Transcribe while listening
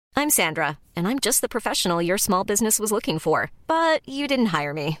I'm Sandra, and I'm just the professional your small business was looking for. But you didn't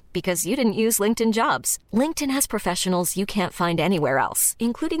hire me because you didn't use LinkedIn Jobs. LinkedIn has professionals you can't find anywhere else,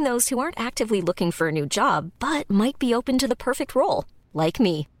 including those who aren't actively looking for a new job, but might be open to the perfect role, like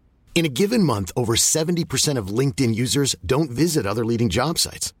me. In a given month, over 70% of LinkedIn users don't visit other leading job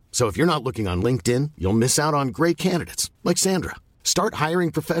sites. So if you're not looking on LinkedIn, you'll miss out on great candidates like Sandra. Start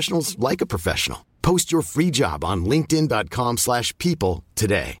hiring professionals like a professional. Post your free job on linkedin.com/people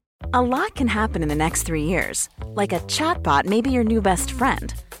today. A lot can happen in the next 3 years. Like a chatbot may be your new best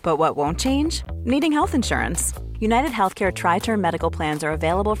friend. But what won't change? Needing health insurance. United Healthcare Tri-Term Medical Plans are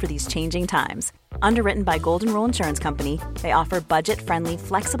available for these changing times. Underwritten by Golden Rule Insurance Company, they offer budget-friendly,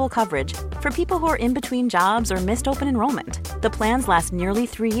 flexible coverage for people who are in between jobs or missed open enrollment. The plans last nearly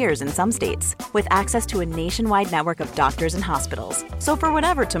 3 years in some states, with access to a nationwide network of doctors and hospitals. So for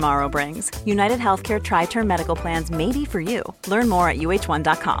whatever tomorrow brings, United Healthcare Tri-Term Medical Plans may be for you. Learn more at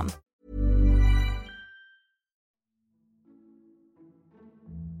uh1.com.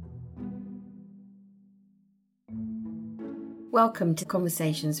 Welcome to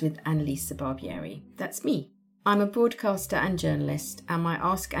Conversations with Annalisa Barbieri. That's me. I'm a broadcaster and journalist, and my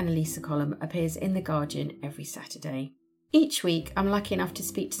Ask Annalisa column appears in The Guardian every Saturday. Each week, I'm lucky enough to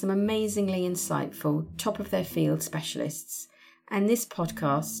speak to some amazingly insightful, top-of-their-field specialists, and this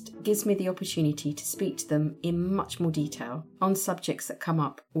podcast gives me the opportunity to speak to them in much more detail on subjects that come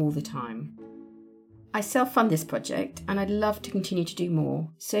up all the time. I self-fund this project and I'd love to continue to do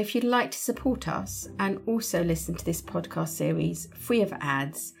more. So if you'd like to support us and also listen to this podcast series free of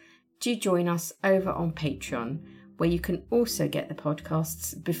ads, do join us over on Patreon, where you can also get the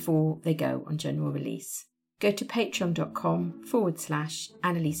podcasts before they go on general release. Go to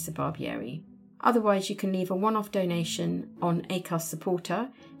patreon.com/Annalisa Barbieri. Otherwise, you can leave a one-off donation on Acast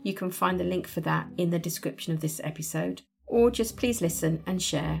Supporter. You can find the link for that in the description of this episode, or just please listen and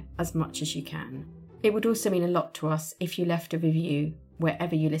share as much as you can. It would also mean a lot to us if you left a review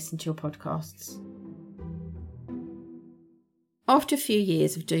wherever you listen to your podcasts. After a few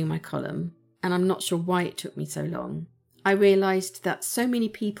years of doing my column, and I'm not sure why it took me so long, I realised that so many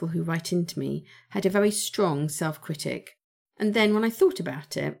people who write into me had a very strong self-critic. And then when I thought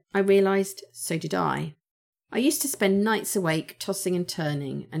about it, I realised so did I. I used to spend nights awake tossing and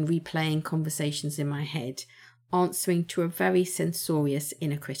turning and replaying conversations in my head, answering to a very censorious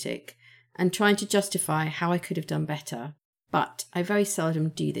inner critic, and trying to justify how I could have done better, but I very seldom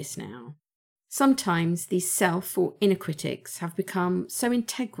do this now. Sometimes these self or inner critics have become so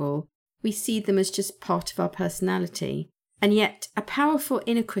integral we see them as just part of our personality, and yet a powerful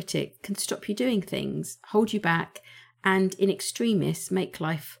inner critic can stop you doing things, hold you back, and in extremis make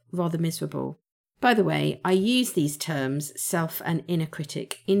life rather miserable. By the way, I use these terms, self and inner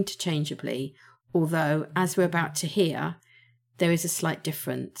critic, interchangeably, although, as we're about to hear, there is a slight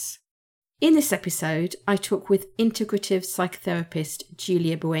difference. In this episode, I talk with integrative psychotherapist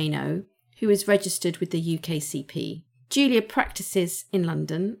Julia Bueno, who is registered with the UKCP. Julia practices in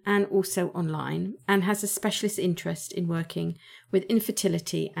London and also online, and has a specialist interest in working with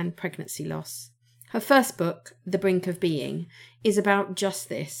infertility and pregnancy loss. Her first book, The Brink of Being, is about just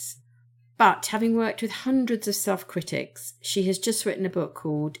this. But having worked with hundreds of self-critics, she has just written a book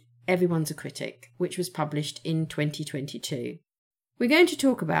called Everyone's a Critic, which was published in 2022. We're going to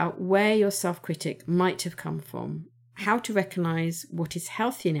talk about where your self-critic might have come from, how to recognise what is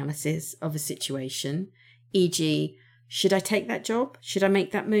healthy analysis of a situation, e.g., should I take that job? Should I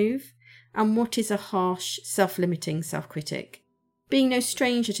make that move? And what is a harsh, self-limiting self-critic? Being no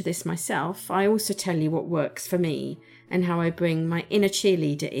stranger to this myself, I also tell you what works for me and how I bring my inner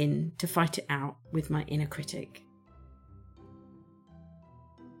cheerleader in to fight it out with my inner critic.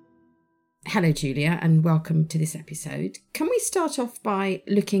 Hello, Julia, and welcome to this episode. Can we start off by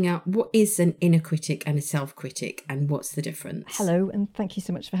looking at what is an inner critic and a self-critic, and what's the difference? Hello, and thank you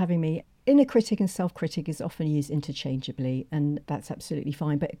so much for having me. Inner critic and self-critic is often used interchangeably, and that's absolutely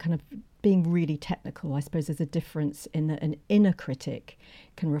fine. But kind of being really technical, I suppose there's a difference in that an inner critic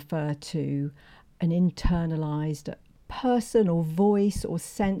can refer to an internalised person or voice or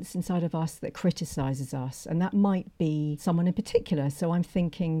sense inside of us that criticises us, and that might be someone in particular. So I'm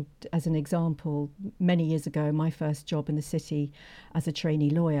thinking, as an example, many years ago, my first job in the city as a trainee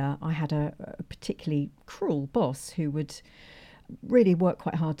lawyer, I had a particularly cruel boss who would really work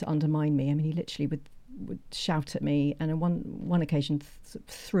quite hard to undermine me. I mean, he literally would shout at me, and on one occasion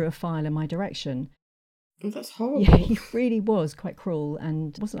threw a file in my direction. Oh, that's horrible. Yeah, he really was quite cruel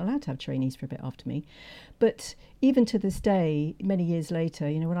and wasn't allowed to have trainees for a bit after me. But even to this day, many years later,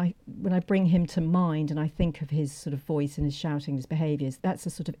 you know, when I bring him to mind and I think of his sort of voice and his shouting, his behaviours, that's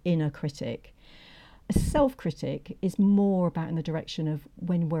a sort of inner critic. A self-critic is more about in the direction of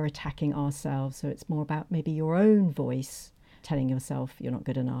when we're attacking ourselves. So it's more about maybe your own voice telling yourself you're not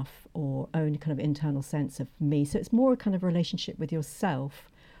good enough, or own kind of internal sense of me. So it's more a kind of relationship with yourself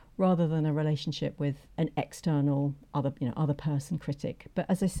rather than a relationship with an external other person critic. But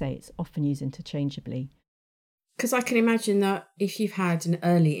as I say, it's often used interchangeably. Because I can imagine that if you've had an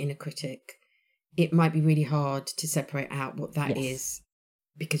early inner critic, it might be really hard to separate out what that is,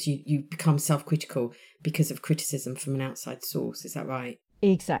 because you become self-critical because of criticism from an outside source. Is that right?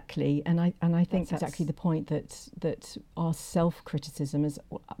 Exactly, and I think that's exactly the point, that our self-criticism is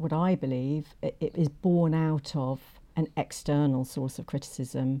what I believe it is born out of an external source of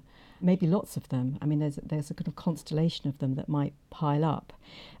criticism, maybe lots of them. I mean, there's a kind of constellation of them that might pile up.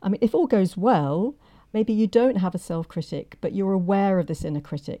 I mean, if all goes well, maybe you don't have a self-critic, but you're aware of this inner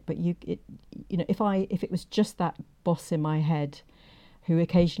critic. But if it was just that boss in my head who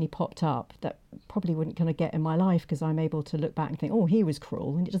occasionally popped up, that probably wouldn't kind of get in my life, because I'm able to look back and think, oh, he was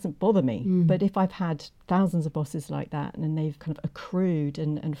cruel, and it doesn't bother me. But if I've had thousands of bosses like that, and then they've kind of accrued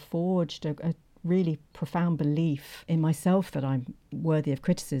and forged a really profound belief in myself that I'm worthy of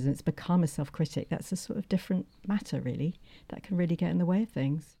criticism, it's become a self-critic. That's a sort of different matter, really, that can really get in the way of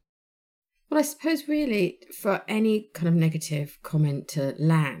things. Well, I suppose really for any kind of negative comment to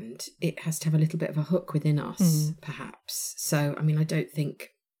land, it has to have a little bit of a hook within us, perhaps. So, I mean, I don't think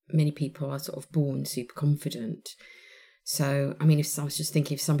many people are sort of born super confident. So, I mean, if I was just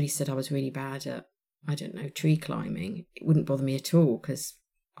thinking, if somebody said I was really bad at, I don't know, tree climbing, it wouldn't bother me at all, because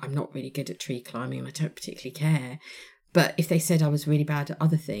I'm not really good at tree climbing and I don't particularly care. But if they said I was really bad at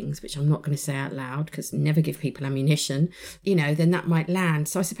other things, which I'm not going to say out loud because never give people ammunition, then that might land.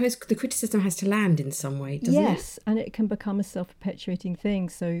 So I suppose the criticism has to land in some way, doesn't it? Yes, and it can become a self-perpetuating thing.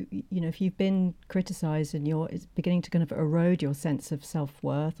 So, if you've been criticised and it's beginning to kind of erode your sense of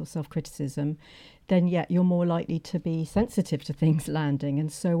self-worth or self-criticism, then, you're more likely to be sensitive to things landing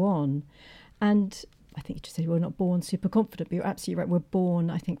and so on. And I think you just said we're not born super confident, but you're absolutely right. We're born,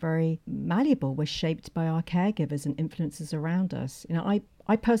 I think, very malleable. We're shaped by our caregivers and influences around us.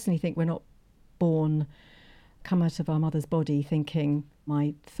 I personally think we're not born, come out of our mother's body thinking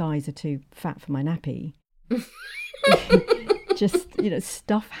my thighs are too fat for my nappy. Just,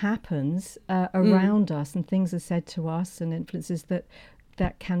 stuff happens around us, and things are said to us, and influences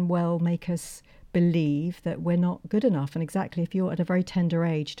that can well make us believe that we're not good enough. And exactly, if you're at a very tender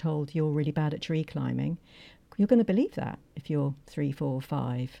age told you're really bad at tree climbing, you're going to believe that if you're 3, 4,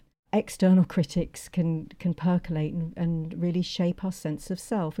 5. External critics can percolate and really shape our sense of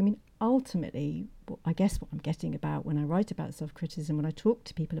self. I mean, ultimately, I guess what I'm getting about when I write about self-criticism, when I talk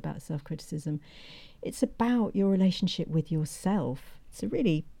to people about self-criticism, it's about your relationship with yourself. It's a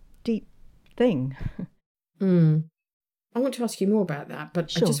really deep thing. I want to ask you more about that, but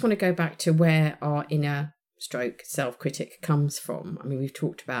sure. I just want to go back to where our inner self-critic comes from. I mean, we've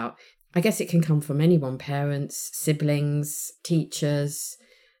talked about, I guess it can come from anyone, parents, siblings, teachers.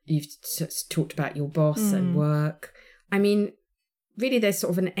 You've talked about your boss and work. I mean, really, there's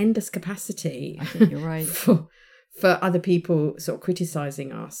sort of an endless capacity. I think you're right. for other people sort of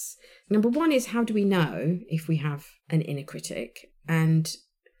criticising us. Number one is, how do we know if we have an inner critic? And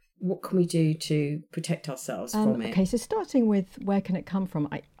what can we do to protect ourselves from it? Okay, so starting with where can it come from,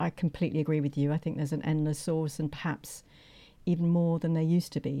 I completely agree with you. I think there's an endless source, and perhaps even more than there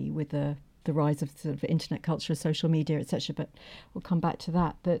used to be with the rise of sort of internet culture, social media, etc. But we'll come back to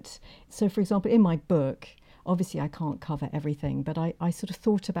that. So, for example, in my book, obviously I can't cover everything, but I sort of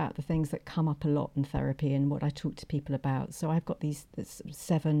thought about the things that come up a lot in therapy and what I talk to people about. So I've got these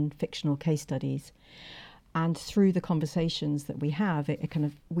 7 fictional case studies. And through the conversations that we have,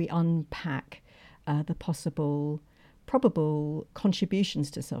 we unpack the possible, probable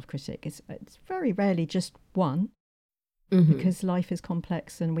contributions to self-critic. It's very rarely just one, because life is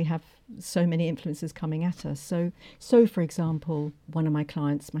complex and we have so many influences coming at us. So for example, one of my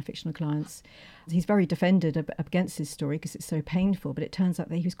clients, my fictional clients, he's very defended against his story because it's so painful, but it turns out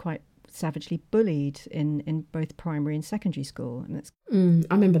that he was quite savagely bullied in both primary and secondary school. And that's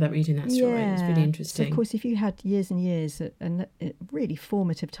I remember reading that story. It was really interesting. So of course, if you had years and years and a really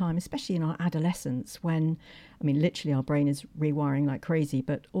formative time, especially in our adolescence, when, I mean, literally our brain is rewiring like crazy,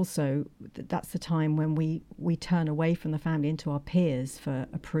 but also that's the time when we turn away from the family into our peers for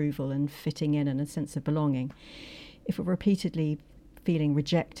approval and fitting in and a sense of belonging. If we're repeatedly feeling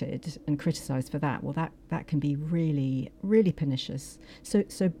rejected and criticised for that, well, that can be really, really pernicious.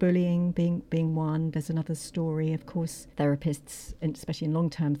 So bullying being one. There's another story. Of course, therapists, especially in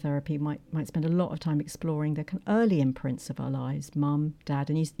long-term therapy, might spend a lot of time exploring the early imprints of our lives, mum,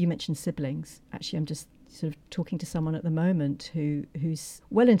 dad, and you mentioned siblings. Actually, I'm just sort of talking to someone at the moment who's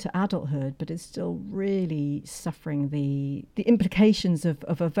well into adulthood, but is still really suffering the implications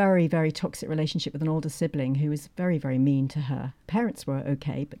of a very, very toxic relationship with an older sibling who was very, very mean to her. Parents were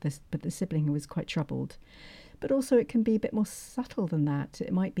okay, but the sibling who was quite troubled. But also it can be a bit more subtle than that.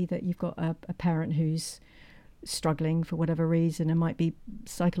 It might be that you've got a parent who's struggling for whatever reason and might be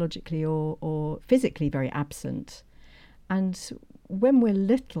psychologically or physically very absent. And when we're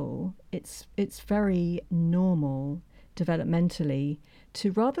little, it's very normal developmentally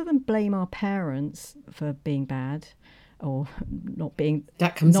to, rather than blame our parents for being bad or not being...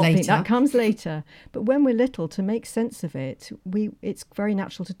 That comes later. That comes later. But when we're little, to make sense of it, it's very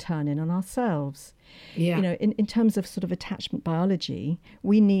natural to turn in on ourselves. Yeah. You know, in terms of sort of attachment biology,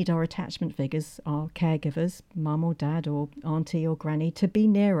 we need our attachment figures, our caregivers, mum or dad or auntie or granny, to be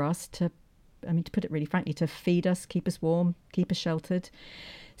near us, to put it really frankly, to feed us, keep us warm, keep us sheltered.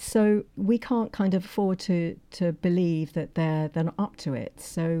 So we can't kind of afford to believe that they're not up to it.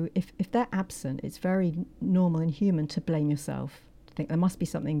 So if they're absent, it's very normal and human to blame yourself, to think there must be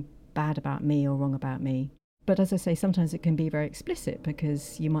something bad about me or wrong about me. But as I say, sometimes it can be very explicit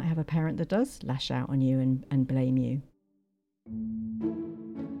because you might have a parent that does lash out on you and blame you.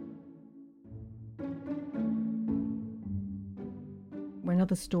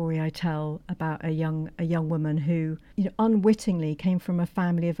 Another story I tell about a young woman who, you know, unwittingly came from a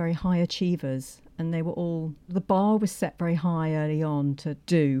family of very high achievers, and they were all, the bar was set very high early on to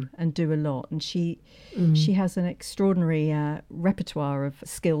do a lot, and she has an extraordinary repertoire of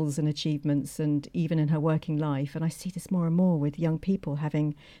skills and achievements, and even in her working life. And I see this more and more with young people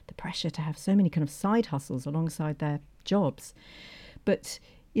having the pressure to have so many kind of side hustles alongside their jobs. But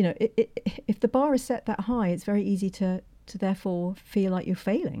you know, if the bar is set that high, it's very easy to therefore feel like you're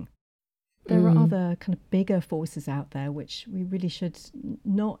failing. There are other kind of bigger forces out there which we really should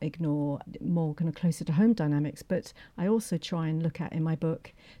not ignore, more kind of closer to home dynamics. But I also try and look at in my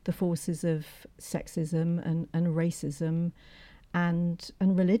book the forces of sexism and racism and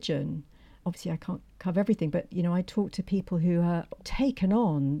religion. Obviously I can't cover everything, but you know, I talk to people who are taken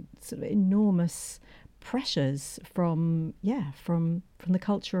on sort of enormous pressures from the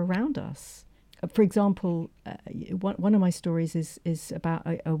culture around us. For example, one of my stories is about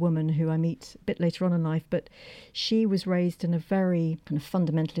a woman who I meet a bit later on in life, but she was raised in a very kind of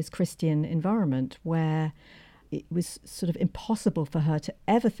fundamentalist Christian environment where it was sort of impossible for her to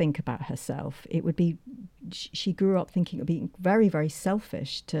ever think about herself. It would be, she grew up thinking it would be very, very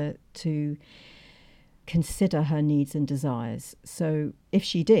selfish to consider her needs and desires. So if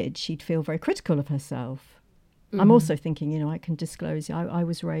she did, she'd feel very critical of herself. I'm also thinking, you know, I can disclose, I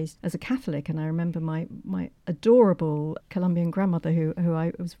was raised as a Catholic, and I remember my adorable Colombian grandmother who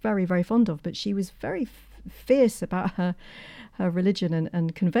I was very, very fond of, but she was very fierce about her religion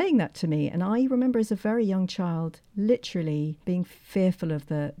and conveying that to me. And I remember as a very young child literally being fearful of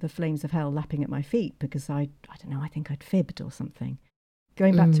the flames of hell lapping at my feet because I don't know, I think I'd fibbed or something.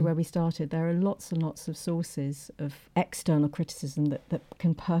 Going back to where we started, there are lots and lots of sources of external criticism that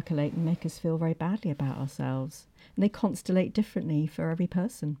can percolate and make us feel very badly about ourselves. And they constellate differently for every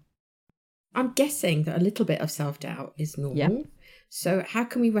person. I'm guessing that a little bit of self-doubt is normal. Yep. So how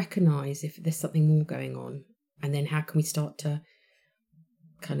can we recognise if there's something more going on? And then how can we start to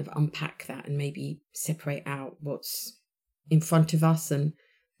kind of unpack that and maybe separate out what's in front of us and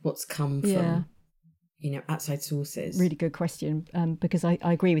what's come from... you know, outside sources? Really good question, because I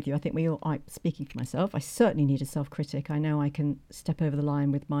agree with you. I think speaking for myself, I certainly need a self-critic. I know I can step over the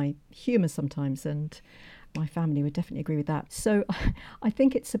line with my humour sometimes, and my family would definitely agree with that. So I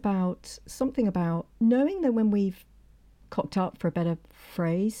think it's about something about knowing that when we've cocked up, for a better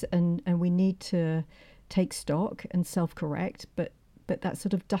phrase, and we need to take stock and self-correct, but that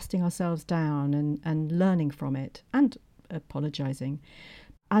sort of dusting ourselves down and learning from it and apologising,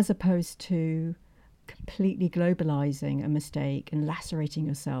 as opposed to completely globalizing a mistake and lacerating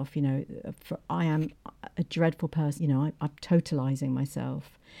yourself. You know, I am a dreadful person, you know, I'm totalizing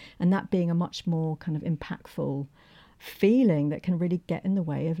myself, and that being a much more kind of impactful feeling that can really get in the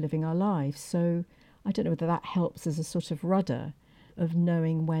way of living our lives. So I don't know whether that helps as a sort of rudder of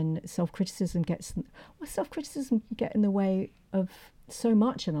knowing when self-criticism can get in the way of so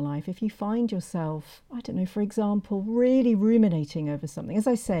much in a life. If you find yourself, I don't know, for example, really ruminating over something, as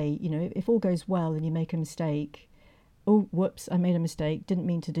I say, you know, if all goes well and you make a mistake, oh, whoops, I made a mistake, didn't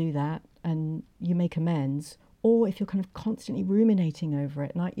mean to do that, and you make amends. Or if you're kind of constantly ruminating over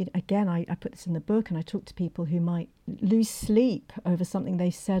it. And I put this in the book, and I talk to people who might lose sleep over something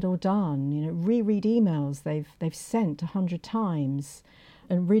they've said or done, you know, reread emails they've sent 100 times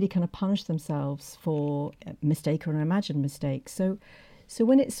and really kind of punish themselves for a mistake or an imagined mistake. So So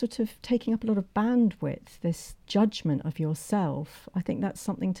when it's sort of taking up a lot of bandwidth, this judgment of yourself, I think that's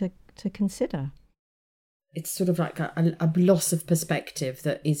something to consider. It's sort of like a loss of perspective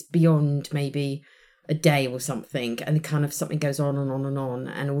that is beyond maybe a day or something, and kind of something goes on and on and on,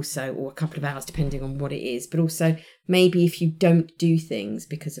 and also, or a couple of hours depending on what it is. But also maybe if you don't do things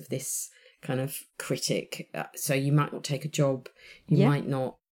because of this kind of critic, so you might not take a job, you might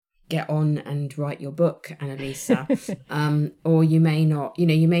not get on and write your book, Annalisa, or you may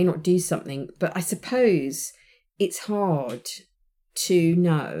not do something. But I suppose it's hard to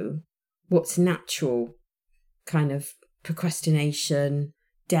know what's natural kind of procrastination,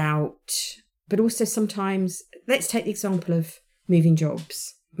 doubt, but also sometimes, let's take the example of moving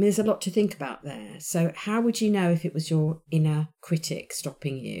jobs. I mean, there's a lot to think about there. So how would you know if it was your inner critic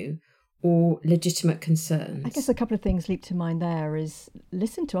stopping you or legitimate concerns? I guess a couple of things leap to mind there is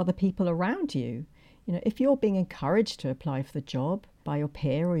listen to other people around you. You know, if you're being encouraged to apply for the job by your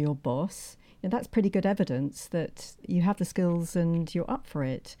peer or your boss, that's pretty good evidence that you have the skills and you're up for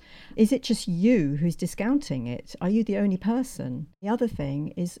it. Is it just you who's discounting it? Are you the only person? The other thing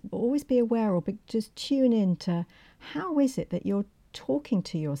is always be aware, or just tune in to how is it that you're talking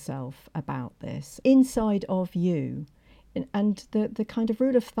to yourself about this inside of you. And the kind of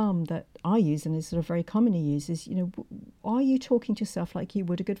rule of thumb that I use and is sort of very commonly used is, are you talking to yourself like you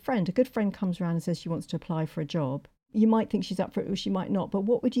would a good friend? A good friend comes around and says she wants to apply for a job. You might think she's up for it or she might not, but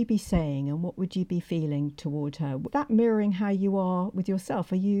what would you be saying and what would you be feeling toward her? That mirroring how you are with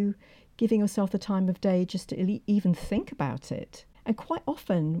yourself. Are you giving yourself the time of day just to even think about it? And quite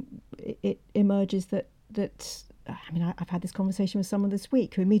often it emerges that I mean, I've had this conversation with someone this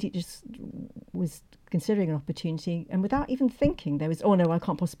week who immediately just was considering an opportunity, and without even thinking, there was, oh no, I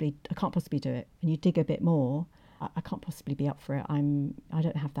can't possibly do it. And you dig a bit more, I can't possibly be up for it. I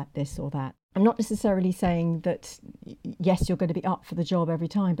don't have this or that. I'm not necessarily saying that, yes, you're going to be up for the job every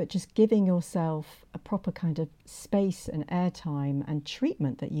time, but just giving yourself a proper kind of space and airtime and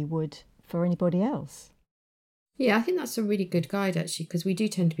treatment that you would for anybody else. Yeah, I think that's a really good guide, actually, because we do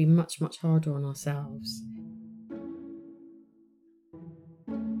tend to be much, much harder on ourselves.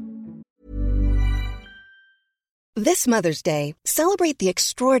 This Mother's Day, celebrate the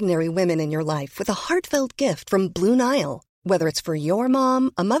extraordinary women in your life with a heartfelt gift from Blue Nile. Whether it's for your mom,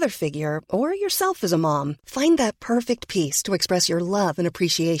 a mother figure, or yourself as a mom, find that perfect piece to express your love and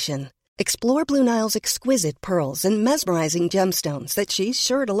appreciation. Explore Blue Nile's exquisite pearls and mesmerizing gemstones that she's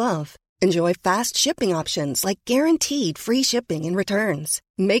sure to love. Enjoy fast shipping options like guaranteed free shipping and returns.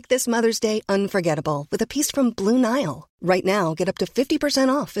 Make this Mother's Day unforgettable with a piece from Blue Nile. Right now, get up to 50%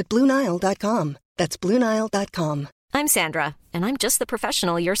 off at BlueNile.com. That's BlueNile.com. I'm Sandra, and I'm just the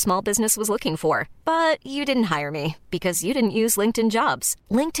professional your small business was looking for. But you didn't hire me because you didn't use LinkedIn Jobs.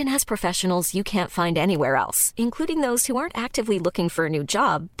 LinkedIn has professionals you can't find anywhere else, including those who aren't actively looking for a new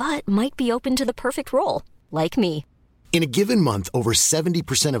job, but might be open to the perfect role, like me. In a given month, over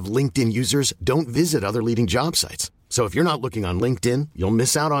 70% of LinkedIn users don't visit other leading job sites. So if you're not looking on LinkedIn, you'll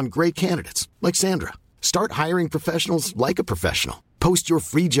miss out on great candidates like Sandra. Start hiring professionals like a professional. Post your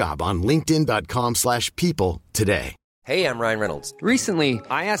free job on linkedin.com/people today. Hey, I'm Ryan Reynolds. Recently,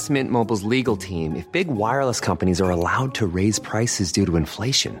 I asked Mint Mobile's legal team if big wireless companies are allowed to raise prices due to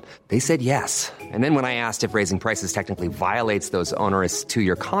inflation. They said yes. And then when I asked if raising prices technically violates those onerous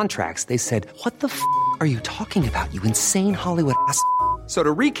 2-year contracts, they said, what the f*** are you talking about, you insane Hollywood ass f- So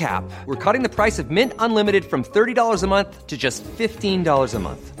to recap, we're cutting the price of Mint Unlimited from $30 a month to just $15 a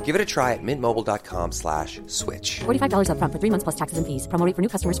month. Give it a try at mintmobile.com/switch. $45 up front for 3 months plus taxes and fees. Promo rate for new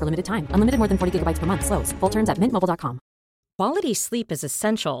customers for limited time. Unlimited more than 40 gigabytes per month. Slows full terms at mintmobile.com. Quality sleep is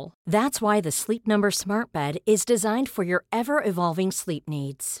essential. That's why the Sleep Number Smart Bed is designed for your ever-evolving sleep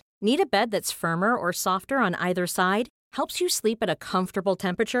needs. Need a bed that's firmer or softer on either side? Helps you sleep at a comfortable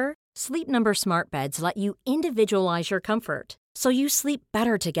temperature? Sleep Number Smart Beds let you individualize your comfort, so you sleep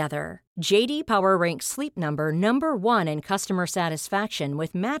better together. J.D. Power ranks Sleep Number number 1 in customer satisfaction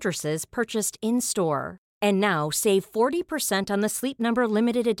with mattresses purchased in-store. And now save 40% on the Sleep Number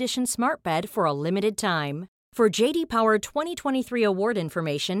Limited Edition Smart Bed for a limited time. For J.D. Power 2023 award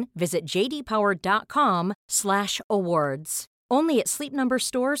information, visit jdpower.com/awards. Only at Sleep Number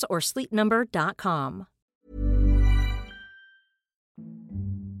stores or sleepnumber.com.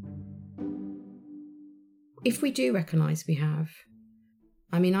 If we do recognise we have,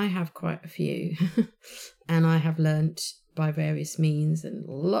 I mean, I have quite a few, and I have learnt by various means and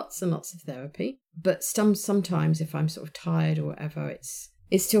lots of therapy. But sometimes if I'm sort of tired or whatever, it's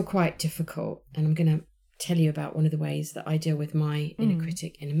still quite difficult. And I'm going to tell you about one of the ways that I deal with my inner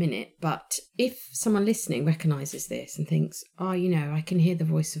critic in a minute. But if someone listening recognises this and thinks, oh, you know, I can hear the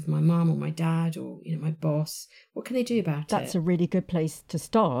voice of my mum or my dad or, you know, my boss, what can they do about it? That's a really good place to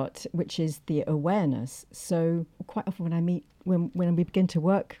start, which is the awareness. So quite often when we begin to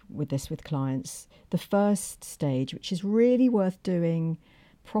work with this with clients, the first stage, which is really worth doing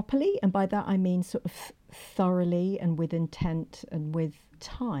properly, and by that I mean sort of thoroughly and with intent and with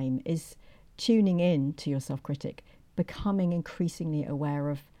time, is tuning in to your self-critic, becoming increasingly aware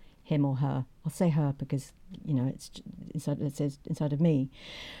of him or her. I'll say her because, you know, it's inside of me.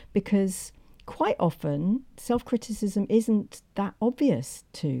 Because quite often self-criticism isn't that obvious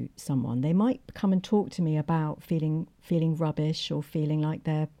to someone. They might come and talk to me about feeling rubbish, or feeling like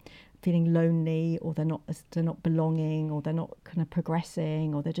they're feeling lonely, or they're not belonging, or they're not kind of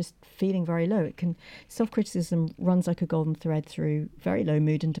progressing, or they're just feeling very low. Self-criticism runs like a golden thread through very low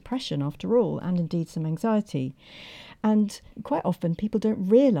mood and depression after all, and indeed some anxiety. And quite often people don't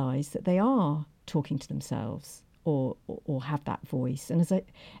realise that they are talking to themselves or have that voice. And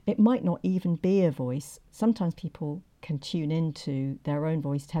it might not even be a voice. Sometimes people can tune into their own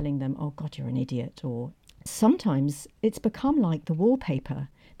voice telling them, oh God, you're an idiot. Or sometimes it's become like the wallpaper.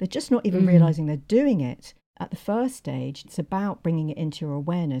 They're just not even realising they're doing it. At the first stage, it's about bringing it into your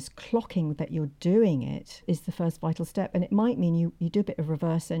awareness. Clocking that you're doing it is the first vital step. And it might mean you do a bit of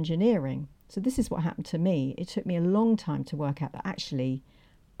reverse engineering. So this is what happened to me. It took me a long time to work out that actually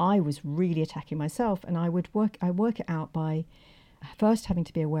I was really attacking myself. And I work it out by first having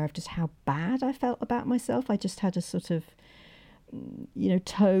to be aware of just how bad I felt about myself. I just had a sort of, you know,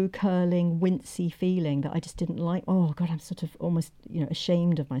 toe curling, wincy feeling that I just didn't like. Oh God, I'm sort of almost, you know,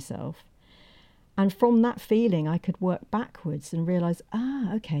 ashamed of myself. And from that feeling, I could work backwards and realise,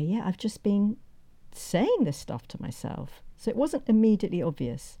 okay, yeah, I've just been saying this stuff to myself. So it wasn't immediately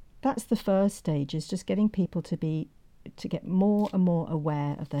obvious. That's the first stage, is just getting people to get more and more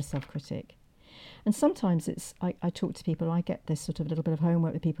aware of their self-critic. And sometimes I talk to people, I get this sort of little bit of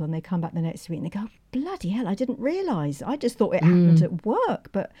homework with people, and they come back the next week and they go, bloody hell, I didn't realise. I just thought it happened at work.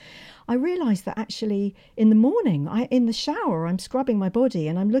 But I realised that actually in the morning, in the shower, I'm scrubbing my body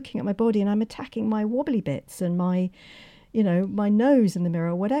and I'm looking at my body and I'm attacking my wobbly bits and my nose in the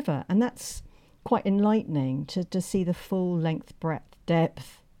mirror or whatever. And that's quite enlightening to see the full length, breadth,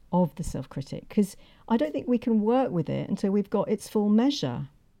 depth of the self-critic, because I don't think we can work with it until we've got its full measure.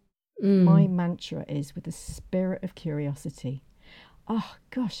 My mantra is, with the spirit of curiosity. Oh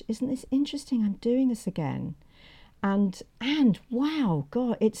gosh, isn't this interesting? I'm doing this again. And wow,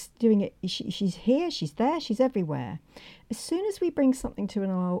 God, it's doing it. She's here, she's there, she's everywhere. As soon as we bring something to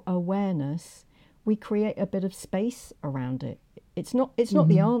an awareness, we create a bit of space around it. It's not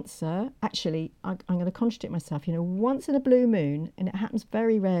the answer. Actually, I'm going to contradict myself. You know, once in a blue moon, and it happens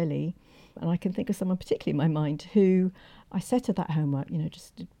very rarely, and I can think of someone particularly in my mind who I set her that homework, you know,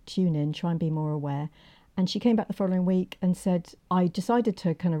 just to tune in, try and be more aware. And she came back the following week and said, I decided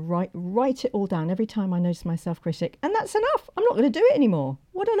to kind of write it all down every time I notice my self-critic, and that's enough. I'm not going to do it anymore.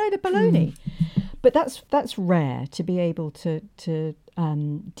 What a load of baloney. But that's rare, to be able to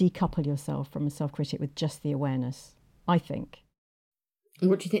decouple yourself from a self-critic with just the awareness, I think.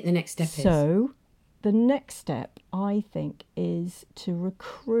 What do you think the next step is? So the next step, I think, is to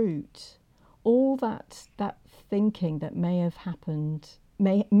recruit all that thinking that may have happened,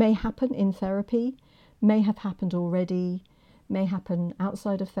 may happen in therapy, may have happened already, may happen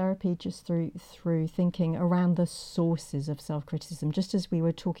outside of therapy, just through thinking around the sources of self-criticism, just as we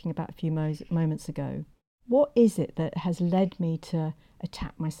were talking about a few moments ago. What is it that has led me to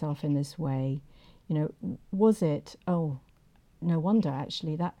attack myself in this way? You know, was it, no wonder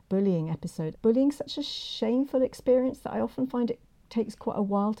actually, that bullying episode. Bullying's such a shameful experience that I often find it takes quite a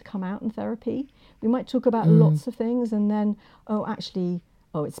while to come out in therapy. We might talk about lots of things and then,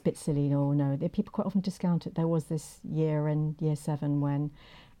 it's a bit silly. No, people quite often discount it. There was this year in year 7 when,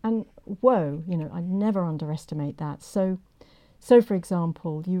 and whoa, you know, I never underestimate that. So for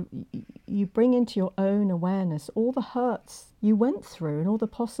example, you bring into your own awareness all the hurts you went through and all the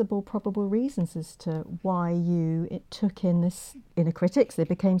possible, probable reasons as to why it took in this inner critics. They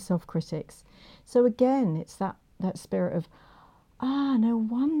became self-critics. So again, it's that spirit of, no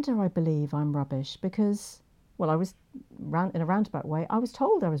wonder I believe I'm rubbish, because, well, I was, in a roundabout way, I was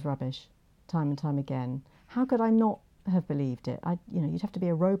told I was rubbish time and time again. How could I not have believed it? You'd have to be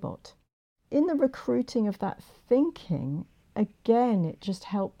a robot. In the recruiting of that thinking, again, it just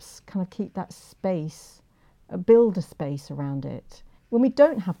helps kind of keep that space, build a space around it. When we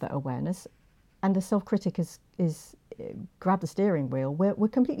don't have that awareness and the self-critic is grab the steering wheel, we're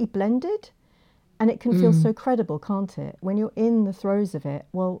completely blended, and it can feel so credible, can't it? When you're in the throes of it,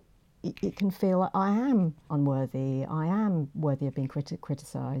 well, it can feel like I am unworthy, I am worthy of being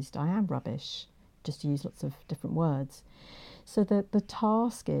criticised, I am rubbish, just to use lots of different words. So the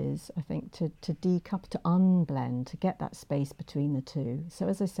task is, I think, to decouple, to unblend, to get that space between the two. So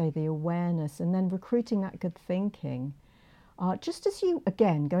as I say, the awareness and then recruiting that good thinking. Just as you,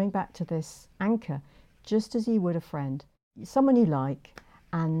 again, going back to this anchor, just as you would a friend, someone you like,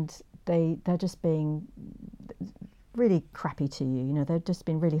 and they're just being really crappy to you, you know, they've just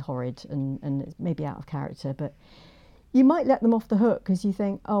been really horrid and maybe out of character, but you might let them off the hook because you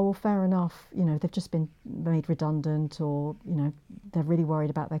think, oh, well, fair enough, you know, they've just been made redundant, or, you know, they're really worried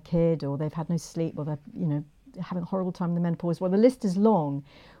about their kid, or they've had no sleep, or they're, you know, having a horrible time in the menopause. Well, the list is long.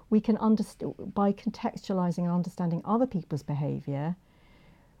 We can understand, by contextualizing and understanding other people's behaviour,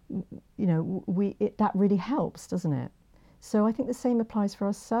 you know, that really helps, doesn't it? So I think the same applies for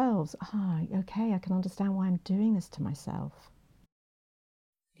ourselves. Okay, I can understand why I'm doing this to myself.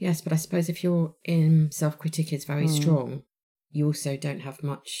 Yes, but I suppose if your self-critic is very strong, you also don't have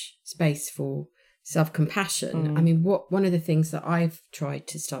much space for self-compassion. I mean, one of the things that I've tried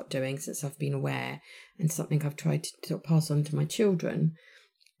to start doing since I've been aware, and something I've tried to sort of pass on to my children,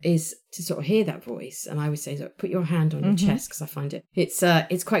 is to sort of hear that voice. And I would say, put your hand on your chest, because I find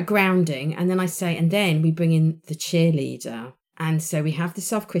it's quite grounding. And then I say, and then we bring in the cheerleader. And so we have the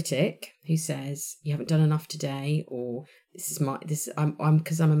self-critic who says, you haven't done enough today, or I'm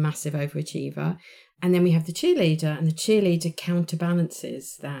because I'm a massive overachiever. And then we have the cheerleader, and the cheerleader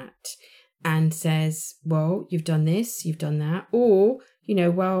counterbalances that and says, well, you've done this, you've done that, or, you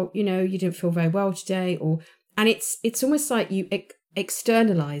know, well, you know, you didn't feel very well today, and it's almost like you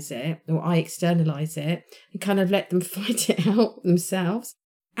externalize it, or I externalize it, and kind of let them fight it out themselves.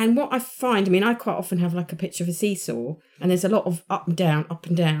 And what I find, I mean, I quite often have like a picture of a seesaw, and there's a lot of up and down,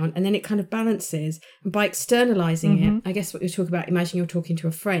 and then it kind of balances. And by externalizing it, I guess what you're talking about, imagine you're talking to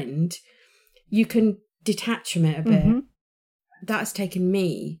a friend, you can detach from it a bit. That has taken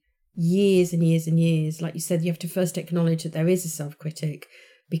me years and years and years. Like you said, you have to first acknowledge that there is a self-critic,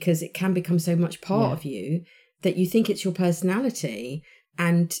 because it can become so much part of you that you think it's your personality.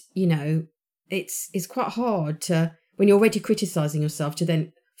 And, you know, it's quite hard to, when you're already criticising yourself, to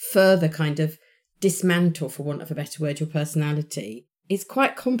then further kind of dismantle, for want of a better word, your personality. It's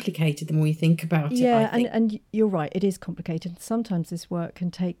quite complicated the more you think about it. Yeah, and you're right, it is complicated. Sometimes this work can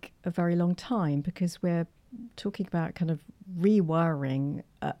take a very long time, because we're talking about kind of rewiring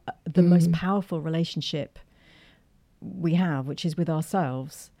the most powerful relationship we have, which is with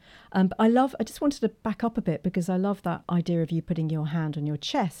ourselves. But I just wanted to back up a bit, because I love that idea of you putting your hand on your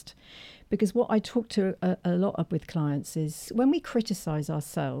chest, because what I talk to a lot of with clients is, when we criticise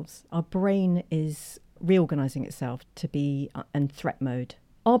ourselves, our brain is reorganising itself to be in threat mode.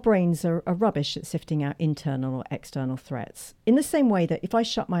 Our brains are rubbish at sifting out internal or external threats. In the same way that if I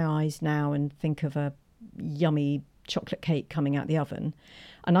shut my eyes now and think of a yummy chocolate cake coming out the oven,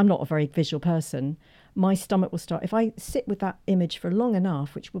 and I'm not a very visual person, my stomach will start, if I sit with that image for long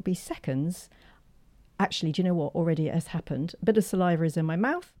enough, which will be seconds, actually, do you know what? Already it has happened. A bit of saliva is in my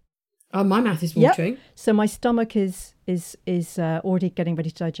mouth. Oh, my mouth is watering. Yep. So my stomach is already getting ready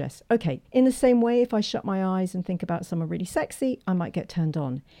to digest. Okay. In the same way, if I shut my eyes and think about someone really sexy, I might get turned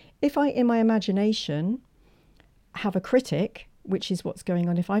on. If I, in my imagination, have a critic, which is what's going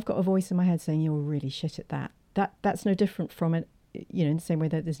on, if I've got a voice in my head saying, you're really shit at that's no different from it. You know, in the same way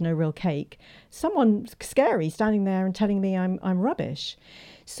that there's no real cake, someone scary standing there and telling me I'm rubbish.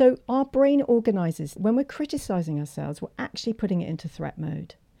 So our brain organises. When we're criticising ourselves, we're actually putting it into threat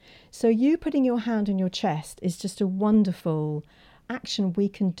mode. So you putting your hand on your chest is just a wonderful action we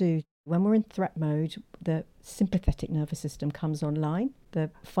can do. When we're in threat mode, the sympathetic nervous system comes online, the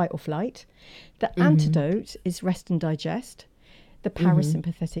fight or flight. The antidote is rest and digest, the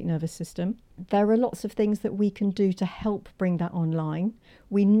parasympathetic nervous system. There are lots of things that we can do to help bring that online.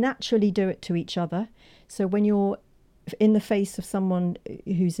 We naturally do it to each other. So when you're in the face of someone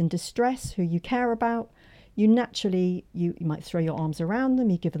who's in distress, who you care about, you naturally, you might throw your arms around them,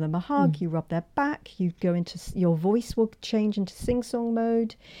 you give them a hug, you rub their back, you go into, your voice will change into sing-song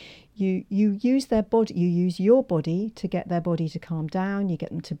mode. You use their body, you use your body to get their body to calm down, you get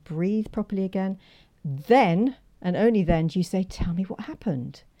them to breathe properly again. Then, and only then, do you say, tell me what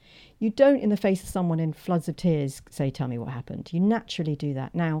happened. You don't, in the face of someone in floods of tears, say, tell me what happened. You naturally do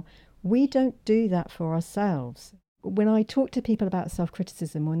that. Now, we don't do that for ourselves. When I talk to people about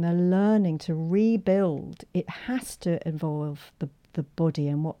self-criticism, when they're learning to rebuild, it has to involve the body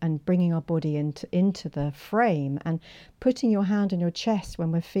and bringing our body into the frame, and putting your hand on your chest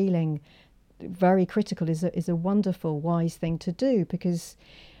when we're feeling very critical is a wonderful, wise thing to do, because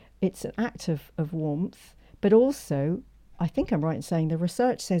it's an act of warmth. But also, I think I'm right in saying the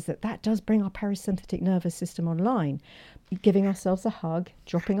research says that does bring our parasympathetic nervous system online. Giving ourselves a hug,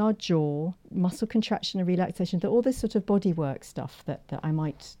 dropping our jaw, muscle contraction and relaxation, all this sort of bodywork stuff that I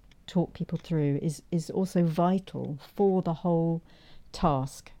might talk people through is also vital for the whole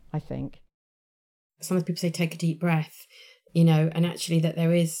task, I think. Sometimes people say take a deep breath, and actually that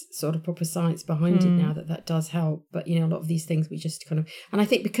there is sort of proper science behind it now that does help. But, a lot of these things we just kind of, and I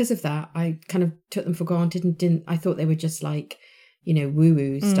think because of that, I kind of took them for granted and I thought they were just like,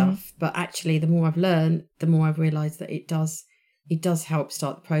 woo-woo stuff. But actually, the more I've learned, the more I've realised that it does help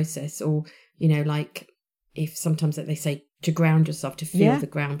start the process. Or, like if sometimes that they say to ground yourself, to feel the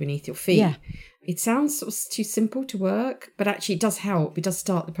ground beneath your feet. Yeah. It sounds sort of too simple to work, but actually it does help. It does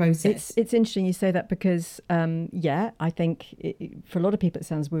start the process. It's interesting you say that because, I think for a lot of people it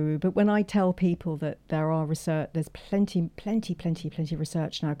sounds woo-woo. But when I tell people that there are research, there's plenty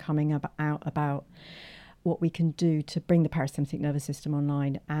research now coming out about what we can do to bring the parasympathetic nervous system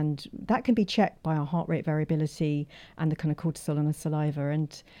online. And that can be checked by our heart rate variability and the kind of cortisol in the saliva.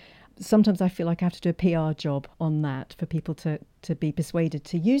 And sometimes I feel like I have to do a PR job on that for people to be persuaded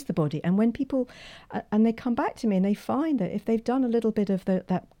to use the body. And when people, and they come back to me and they find that if they've done a little bit of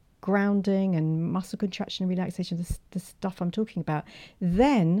that grounding and muscle contraction and relaxation, the stuff I'm talking about,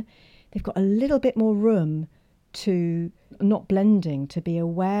 then they've got a little bit more room to not blending, to be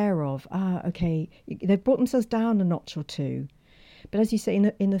aware of, okay, they've brought themselves down a notch or two. But as you say,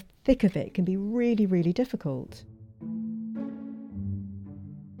 in the thick of it can be really, really difficult.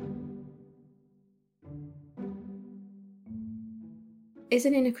 Is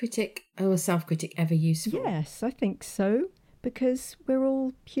an inner critic or a self-critic ever useful? Yes, I think so, because we're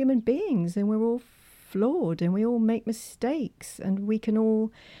all human beings and we're all flawed and we all make mistakes and we can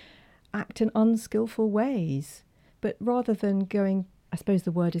all act in unskillful ways. But rather than going, I suppose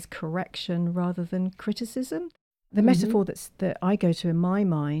the word is correction rather than criticism, the metaphor that I go to in my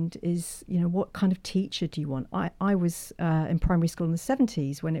mind is, what kind of teacher do you want? I was in primary school in the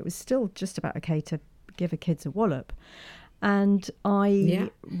 70s when it was still just about okay to give a kids a wallop. And I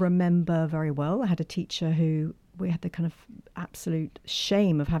remember very well, I had a teacher who, we had the kind of absolute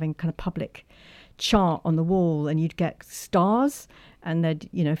shame of having kind of public chart on the wall, and you'd get stars, and then,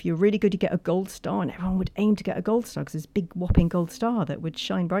 if you're really good, you get a gold star, and everyone would aim to get a gold star because there's a big whopping gold star that would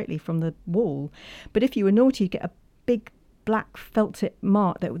shine brightly from the wall. But if you were naughty, you'd get a big black felt tip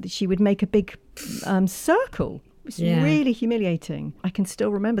mark that she would make a big circle. It was really humiliating. I can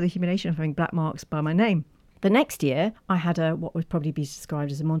still remember the humiliation of having black marks by my name. The next year, I had what would probably be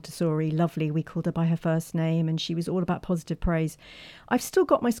described as a Montessori, lovely. We called her by her first name, and she was all about positive praise. I've still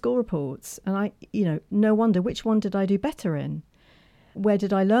got my school reports, and no wonder. Which one did I do better in? Where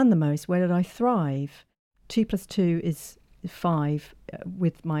did I learn the most? Where did I thrive? 2 + 2 is 5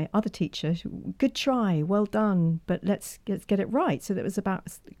 with my other teacher. Good try, well done, but let's get it right. So that was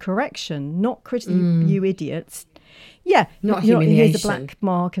about correction, not criticism. You idiots. Yeah, not humiliation. Here's the black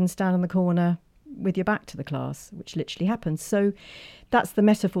mark and stand in the corner with your back to the class, which literally happens. So that's the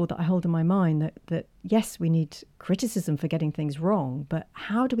metaphor that I hold in my mind, that yes, we need criticism for getting things wrong, but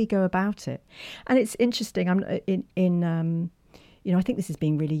how do we go about it? And it's interesting, I think this is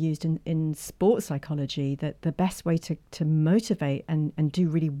being really used in sports psychology, that the best way to motivate and do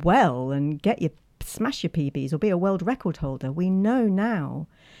really well and smash your PBs or be a world record holder, we know now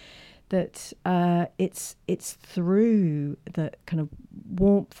that it's through the kind of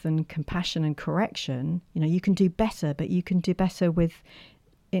warmth and compassion and correction. You can do better, but you can do better with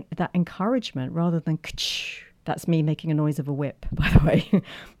that encouragement rather than that's me making a noise of a whip, by the way.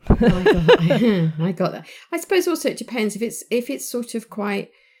 I got that. I suppose also it depends if it's sort of quite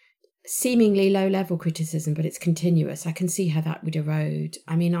seemingly low level criticism, but it's continuous. I can see how that would erode.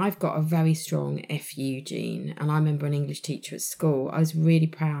 I mean, I've got a very strong FU gene, and I remember an English teacher at school. I was really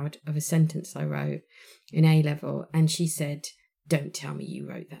proud of a sentence I wrote in A level, and she said, "Don't tell me you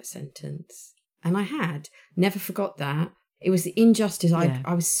wrote that sentence." And I had never forgot that. It was the injustice.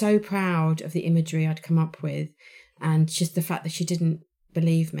 I was so proud of the imagery I'd come up with, and just the fact that she didn't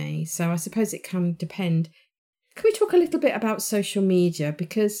believe me. So I suppose it can depend. Can we talk a little bit about social media?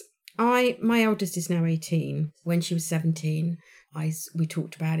 Because my eldest is now 18. When she was 17, we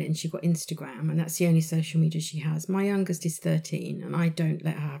talked about it, and she got Instagram, and that's the only social media she has. My youngest is 13, and I don't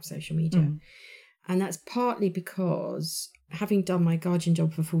let her have social media. And that's partly because, having done my guardian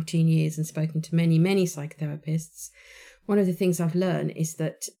job for 14 years and spoken to many, many psychotherapists, one of the things I've learned is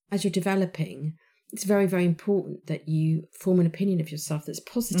that as you're developing, it's very, very important that you form an opinion of yourself that's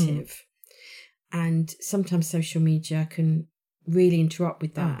positive. And sometimes social media can really interrupt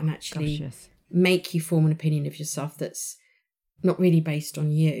with that and actually make you form an opinion of yourself that's not really based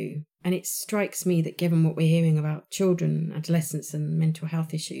on you. And it strikes me that given what we're hearing about children, adolescents and mental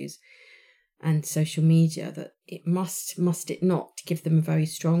health issues and social media, that it must it not give them a very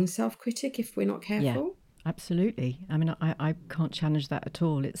strong self-critic if we're not careful? Yeah. Absolutely. I mean, I can't challenge that at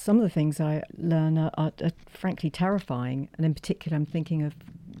all. It's some of the things I learn are frankly terrifying. And in particular, I'm thinking of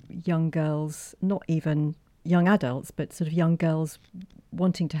young girls, not even young adults, but sort of young girls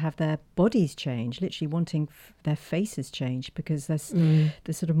wanting to have their bodies changed, literally wanting their faces changed, because there's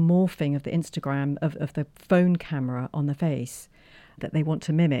the sort of morphing of the Instagram, of the phone camera on the face that they want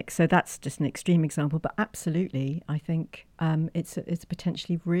to mimic. So that's just an extreme example, but absolutely, I think it's a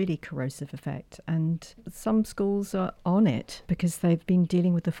potentially really corrosive effect. And some schools are on it because they've been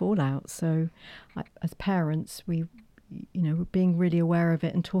dealing with the fallout. So as parents, we're being really aware of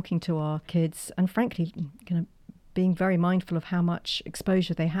it and talking to our kids, and frankly, kind of being very mindful of how much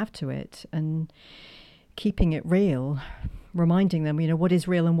exposure they have to it and keeping it real, reminding them, what is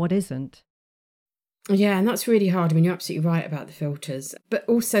real and what isn't. Yeah, and that's really hard. I mean, you're absolutely right about the filters, but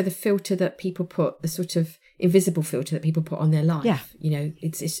also the filter that people put, the sort of invisible filter that people put on their life. Yeah.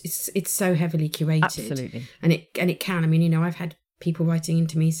 It's so heavily curated. Absolutely. And it can. I mean, I've had people writing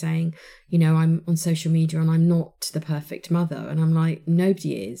into me saying, I'm on social media and I'm not the perfect mother. And I'm like,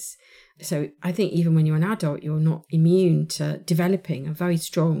 nobody is. So I think even when you're an adult, you're not immune to developing a very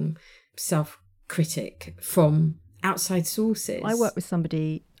strong self-critic from outside sources. I worked with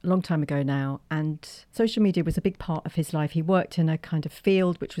somebody a long time ago now, and social media was a big part of his life. He worked in a kind of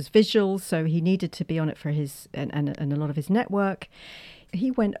field which was visual, so he needed to be on it for his and a lot of his network. He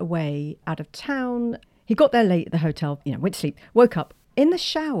went away out of town. He got there late at the hotel, went to sleep, woke up. In the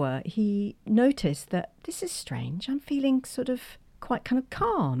shower, he noticed that this is strange. I'm feeling sort of quite kind of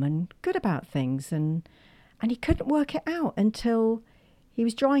calm and good about things. And he couldn't work it out until he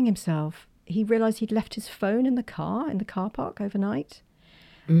was drying himself. He realised he'd left his phone in the car park overnight.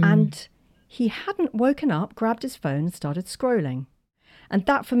 And he hadn't woken up, grabbed his phone and started scrolling. And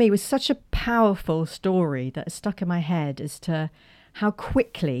that for me was such a powerful story that stuck in my head as to how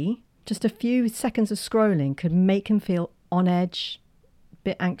quickly just a few seconds of scrolling could make him feel on edge, a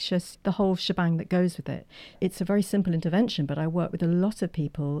bit anxious, the whole shebang that goes with it. It's a very simple intervention, but I work with a lot of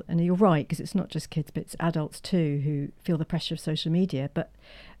people, and you're right, because it's not just kids, but it's adults too who feel the pressure of social media, but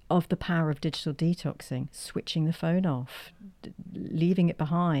of the power of digital detoxing, switching the phone off, leaving it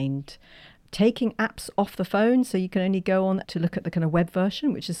behind, taking apps off the phone so you can only go on to look at the kind of web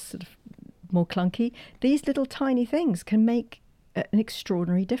version, which is sort of more clunky. These little tiny things can make an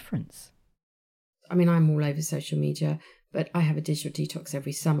extraordinary difference. I mean, I'm all over social media, but I have a digital detox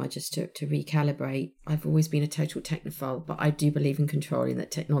every summer just to recalibrate. I've always been a total technophile, but I do believe in controlling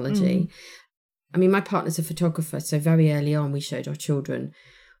that technology. I mean, my partner's a photographer, so very early on we showed our children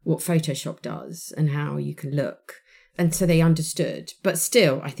what Photoshop does and how you can look. And so they understood. But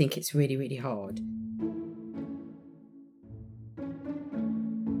still, I think it's really, really hard.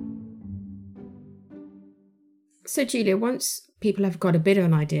 So, Julia, once people have got a bit of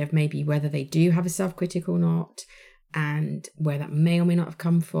an idea of maybe whether they do have a self-critic or not, and where that may or may not have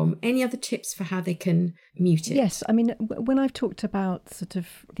come from, any other tips for how they can mute it? Yes, I mean, when I've talked about sort of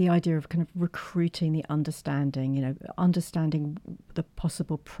the idea of kind of recruiting the understanding, understanding the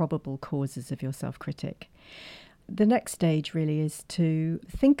possible probable causes of your self-critic, the next stage really is to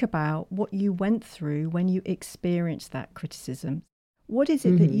think about what you went through when you experienced that criticism. What is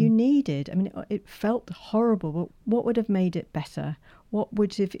it that you needed? I mean, it felt horrible, but what would have made it better? What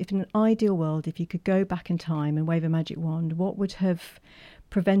would, if in an ideal world, if you could go back in time and wave a magic wand, what would have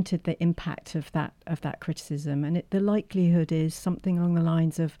prevented the impact of that criticism? And the likelihood is something along the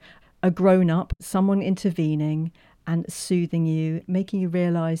lines of a grown-up, someone intervening and soothing you, making you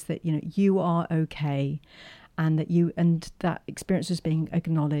realise that you are okay, and that experience was being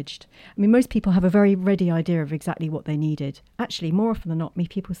acknowledged. I mean, most people have a very ready idea of exactly what they needed. Actually, more often than not,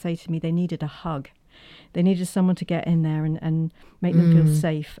 people say to me they needed a hug. They needed someone to get in there and make them feel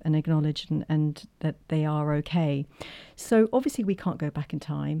safe and acknowledged and that they are okay. So obviously we can't go back in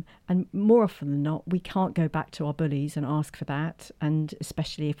time, and more often than not, we can't go back to our bullies and ask for that, and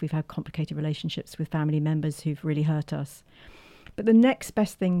especially if we've had complicated relationships with family members who've really hurt us. But the next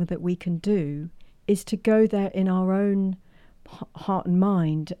best thing that we can do is to go there in our own heart and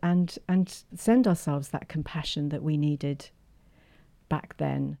mind and send ourselves that compassion that we needed back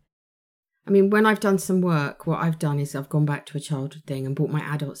then. I mean, when I've done some work, what I've done is I've gone back to a childhood thing and brought my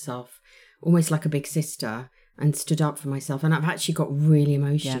adult self, almost like a big sister, and stood up for myself. And I've actually got really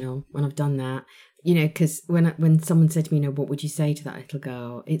emotional when I've done that, because when someone said to me, what would you say to that little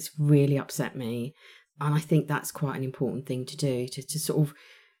girl? It's really upset me. And I think that's quite an important thing to do, to sort of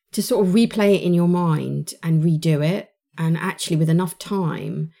replay it in your mind and redo it And actually, with enough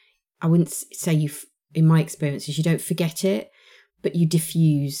time, I wouldn't say in my experiences, you don't forget it, but you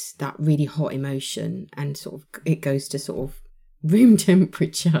diffuse that really hot emotion and sort of it goes to sort of room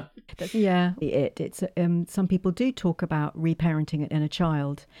temperature. Yeah, it's some people do talk about reparenting an inner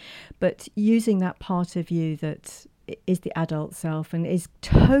child, but using that part of you that is the adult self and is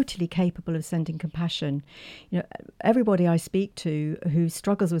totally capable of sending compassion. You know, everybody I speak to who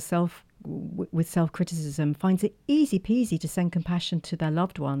struggles with self-criticism finds it easy peasy to send compassion to their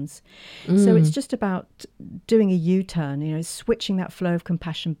loved ones. So it's just about doing a U-turn, you know, switching that flow of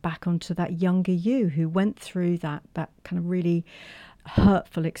compassion back onto that younger you who went through that kind of really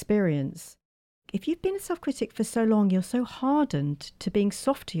hurtful experience. If you've been a self-critic for so long, you're so hardened to being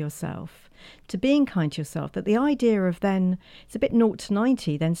soft to yourself, to being kind to yourself, that the idea of then, it's a bit 0 to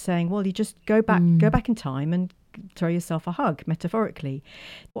 90, then saying, well, you just go back in time and throw yourself a hug, metaphorically.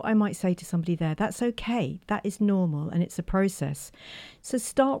 What I might say to somebody there, that's okay, that is normal, and it's a process. So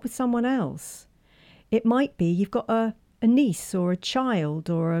start with someone else. It might be you've got a niece or a child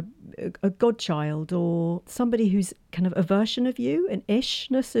or a godchild or somebody who's kind of a version of you, an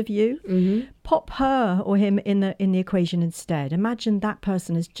ishness of you. Pop her or him in the equation instead. Imagine that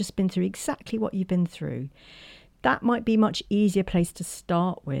person has just been through exactly what you've been through. That might be a much easier place to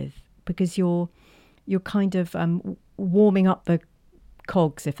start with, because you're kind of warming up the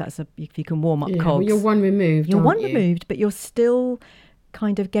cogs, if you can warm up cogs. Well, you're one removed. Removed, but you're still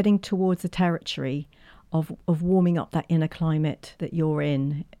kind of getting towards the territory of warming up that inner climate that you're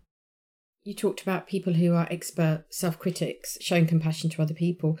in. You talked about people who are expert self-critics showing compassion to other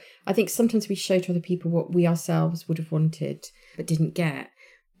people. I think sometimes we show to other people what we ourselves would have wanted but didn't get.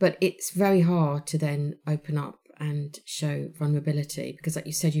 But it's very hard to then open up and show vulnerability, because like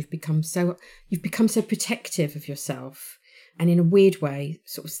you said, you've become so protective of yourself, and in a weird way,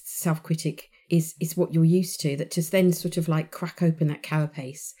 sort of self-critic is what you're used to, that to then sort of like crack open that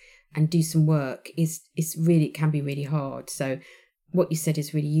carapace and do some work it can be really hard. So what you said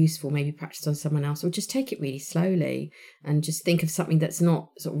is really useful. Maybe practice on someone else, or just take it really slowly and just think of something that's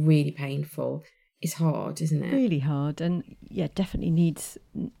not sort of really painful. It's hard, isn't it? Really hard, and yeah, definitely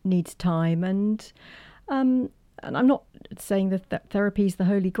needs time. And I'm not saying that therapy is the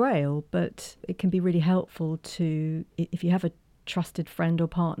holy grail, but it can be really helpful to, if you have a trusted friend or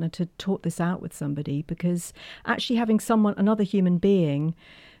partner, to talk this out with somebody, because actually having another human being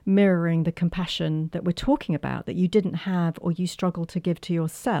mirroring the compassion that we're talking about that you didn't have or you struggle to give to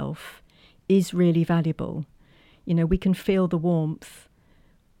yourself is really valuable. You know, we can feel the warmth,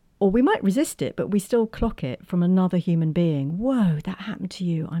 or we might resist it, but we still clock it from another human being. Whoa, that happened to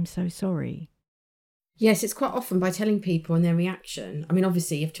you. I'm so sorry. Yes, it's quite often by telling people and their reaction. I mean,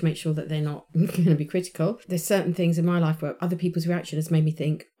 obviously, you have to make sure that they're not going to be critical. There's certain things in my life where other people's reaction has made me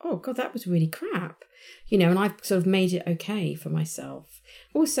think, oh, God, that was really crap. You know, and I've sort of made it okay for myself.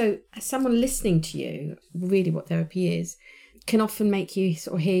 Also, as someone listening to you, really what therapy is, can often make you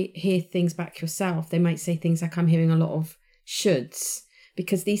sort of hear things back yourself. They might say things like, I'm hearing a lot of shoulds,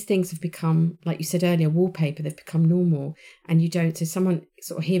 because these things have become, like you said earlier, wallpaper. They've become normal, and you don't. So someone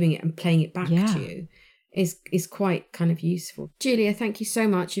sort of hearing it and playing it back to you is quite kind of useful. Julia, thank you so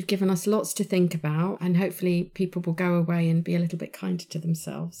much. You've given us lots to think about, and hopefully people will go away and be a little bit kinder to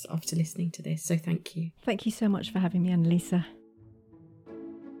themselves after listening to this. So thank you. Thank you so much for having me, Annalisa.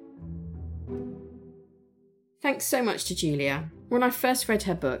 Thanks so much to Julia. When I first read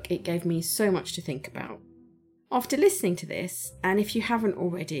her book, it gave me so much to think about. After listening to this, and if you haven't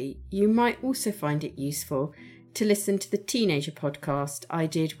already, you might also find it useful to listen to the Teenager podcast I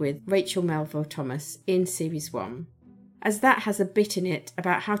did with Rachel Melville Thomas in Series 1, as that has a bit in it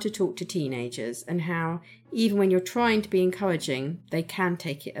about how to talk to teenagers and how, even when you're trying to be encouraging, they can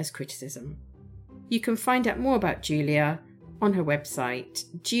take it as criticism. You can find out more about Julia on her website,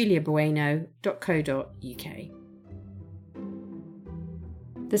 juliabueno.co.uk.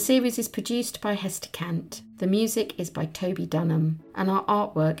 The series is produced by Hester Cant, the music is by Toby Dunham, and our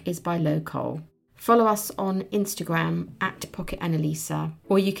artwork is by Lo Cole. Follow us on Instagram @PocketAnnalisa,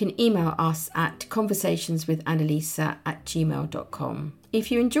 or you can email us at conversationswithannalisa@gmail.com.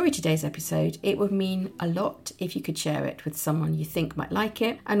 If you enjoyed today's episode, it would mean a lot if you could share it with someone you think might like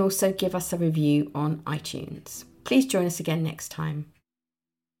it, and also give us a review on iTunes. Please join us again next time.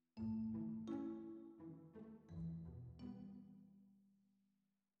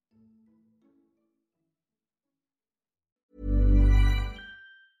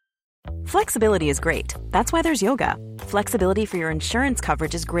 Flexibility is great. That's why there's yoga. Flexibility for your insurance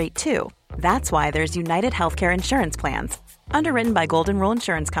coverage is great too. That's why there's United Healthcare Insurance Plans. Underwritten by Golden Rule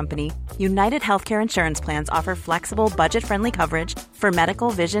Insurance Company, United Healthcare Insurance Plans offer flexible, budget-friendly coverage for medical,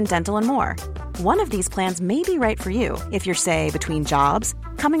 vision, dental, and more. One of these plans may be right for you if you're, say, between jobs,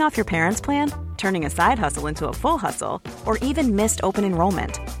 coming off your parents' plan, turning a side hustle into a full hustle, or even missed open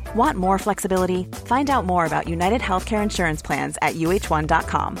enrollment. Want more flexibility? Find out more about United Healthcare Insurance Plans at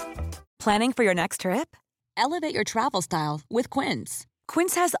uh1.com. Planning for your next trip? Elevate your travel style with Quince.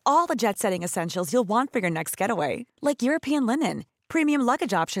 Quince has all the jet-setting essentials you'll want for your next getaway, like European linen, premium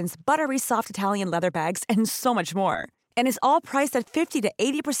luggage options, buttery soft Italian leather bags, and so much more. And is all priced at 50 to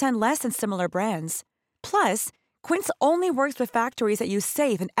 80% less than similar brands. Plus, Quince only works with factories that use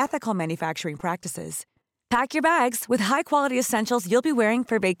safe and ethical manufacturing practices. Pack your bags with high-quality essentials you'll be wearing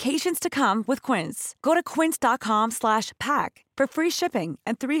for vacations to come with Quince. Go to quince.com/pack for free shipping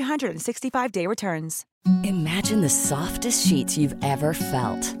and 365-day returns. Imagine the softest sheets you've ever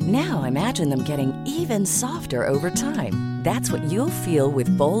felt. Now imagine them getting even softer over time. That's what you'll feel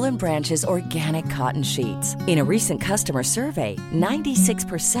with Boll & Branch's organic cotton sheets. In a recent customer survey,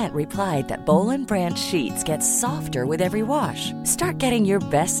 96% replied that Boll & Branch sheets get softer with every wash. Start getting your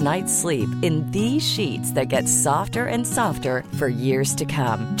best night's sleep in these sheets that get softer and softer for years to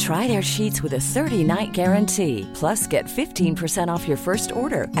come. Try their sheets with a 30-night guarantee. Plus, get 15% off your first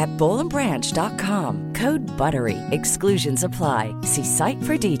order at bollandbranch.com. Code BUTTERY. Exclusions apply. See site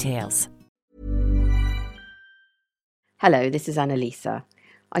for details. Hello, this is Annalisa.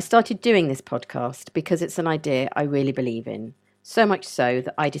 I started doing this podcast because it's an idea I really believe in. So much so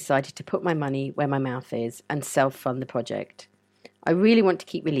that I decided to put my money where my mouth is and self-fund the project. I really want to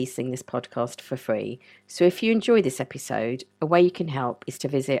keep releasing this podcast for free, so if you enjoy this episode, a way you can help is to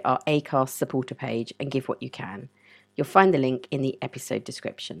visit our Acast supporter page and give what you can. You'll find the link in the episode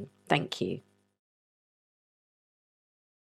description. Thank you.